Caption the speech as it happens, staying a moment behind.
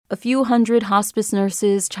A few hundred hospice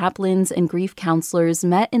nurses, chaplains, and grief counselors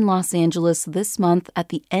met in Los Angeles this month at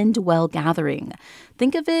the End Well gathering.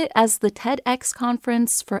 Think of it as the TEDx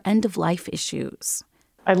conference for end-of-life issues.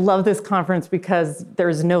 I love this conference because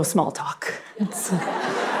there's no small talk.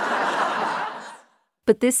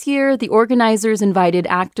 But this year, the organizers invited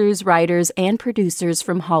actors, writers, and producers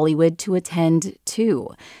from Hollywood to attend, too.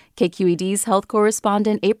 KQED's health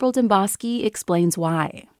correspondent April Demboski explains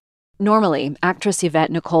why. Normally, actress Yvette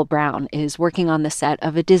Nicole Brown is working on the set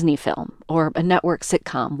of a Disney film or a network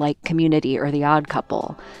sitcom like Community or The Odd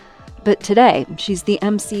Couple. But today, she's the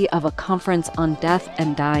MC of a conference on death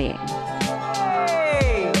and dying.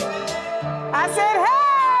 Hey! I said,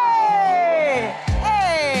 hey!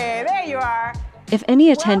 Hey, there you are. If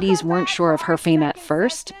any attendees weren't sure of her fame at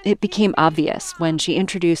first, it became obvious when she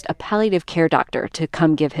introduced a palliative care doctor to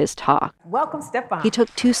come give his talk. Welcome, Stefan. He took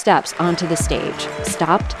 2 steps onto the stage,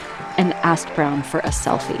 stopped, and asked Brown for a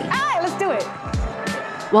selfie. All right, let's do it.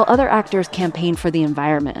 While other actors campaign for the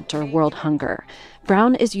environment or world hunger,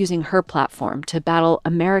 Brown is using her platform to battle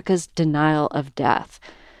America's denial of death.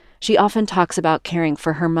 She often talks about caring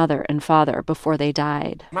for her mother and father before they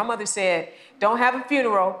died. My mother said, don't have a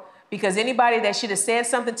funeral because anybody that should have said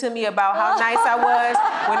something to me about how nice I was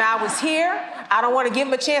when I was here, I don't want to give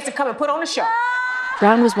them a chance to come and put on a show.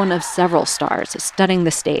 Brown was one of several stars studding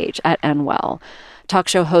the stage at End Well. Talk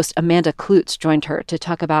show host Amanda Klutz joined her to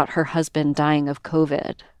talk about her husband dying of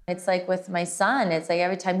COVID. It's like with my son, it's like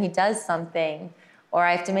every time he does something or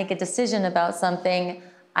I have to make a decision about something,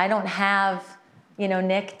 I don't have,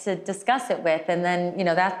 Nick to discuss it with. And then,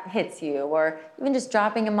 that hits you. Or even just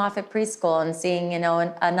dropping him off at preschool and seeing,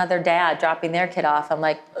 another dad dropping their kid off. I'm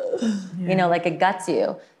like, like it guts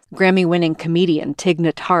you. Grammy-winning comedian Tig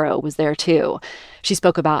Notaro was there too. She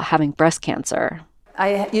spoke about having breast cancer.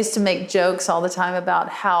 I used to make jokes all the time about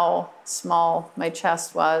how small my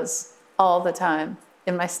chest was all the time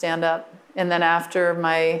in my stand-up. And then after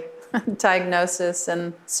my diagnosis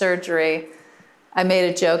and surgery, I made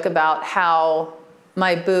a joke about how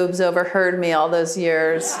my boobs overheard me all those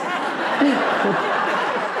years.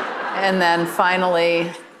 And then finally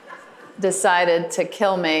decided to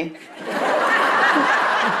kill me.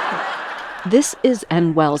 This is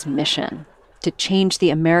End Well's mission, to change the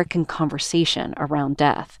American conversation around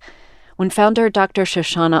death. When founder Dr.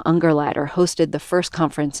 Shoshana Ungerleider hosted the first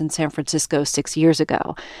conference in San Francisco 6 years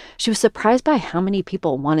ago, she was surprised by how many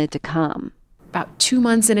people wanted to come. About 2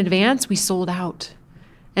 months in advance, we sold out.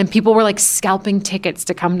 And people were scalping tickets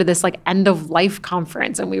to come to this end-of-life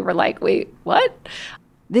conference. And we were like, wait, what?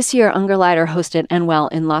 This year, Ungerleider hosted End Well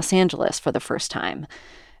in Los Angeles for the first time.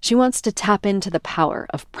 She wants to tap into the power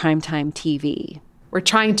of primetime TV. We're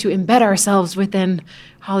trying to embed ourselves within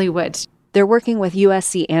Hollywood. They're working with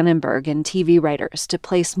USC Annenberg and TV writers to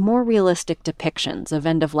place more realistic depictions of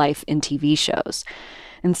end-of-life in TV shows.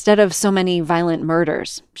 Instead of so many violent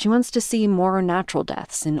murders, she wants to see more natural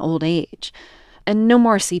deaths in old age. And no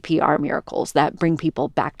more CPR miracles that bring people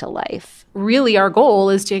back to life. Really, our goal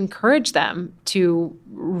is to encourage them to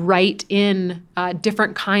write in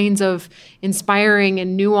different kinds of inspiring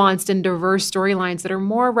and nuanced and diverse storylines that are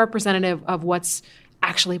more representative of what's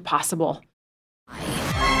actually possible.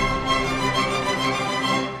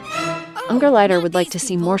 Ungerleider would like to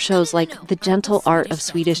see more shows like The Gentle Art of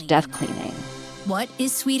Swedish Death Cleaning. What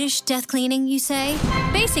is Swedish death cleaning, you say?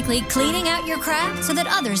 Basically, cleaning out your crap so that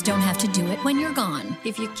others don't have to do it when you're gone.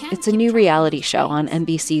 If you can't, it's a new reality show on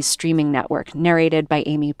NBC's streaming network, narrated by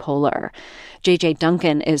Amy Poehler. J.J.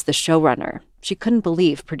 Duncan is the showrunner. She couldn't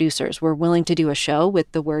believe producers were willing to do a show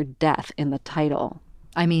with the word death in the title.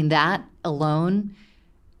 I mean, that alone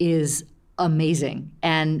is amazing.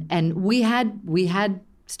 And we had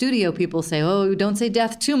studio people say, oh, don't say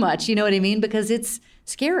death too much, you know what I mean? Because it's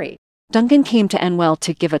scary. Duncan came to End Well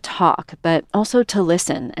to give a talk, but also to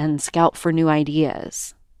listen and scout for new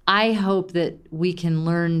ideas. I hope that we can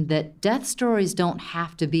learn that death stories don't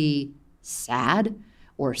have to be sad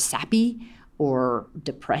or sappy or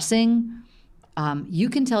depressing. You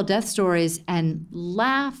can tell death stories and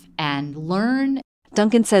laugh and learn.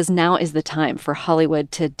 Duncan says now is the time for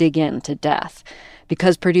Hollywood to dig into death.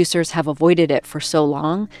 Because producers have avoided it for so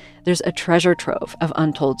long, there's a treasure trove of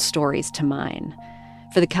untold stories to mine.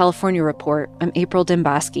 For the California Report, I'm April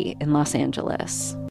Demboski in Los Angeles.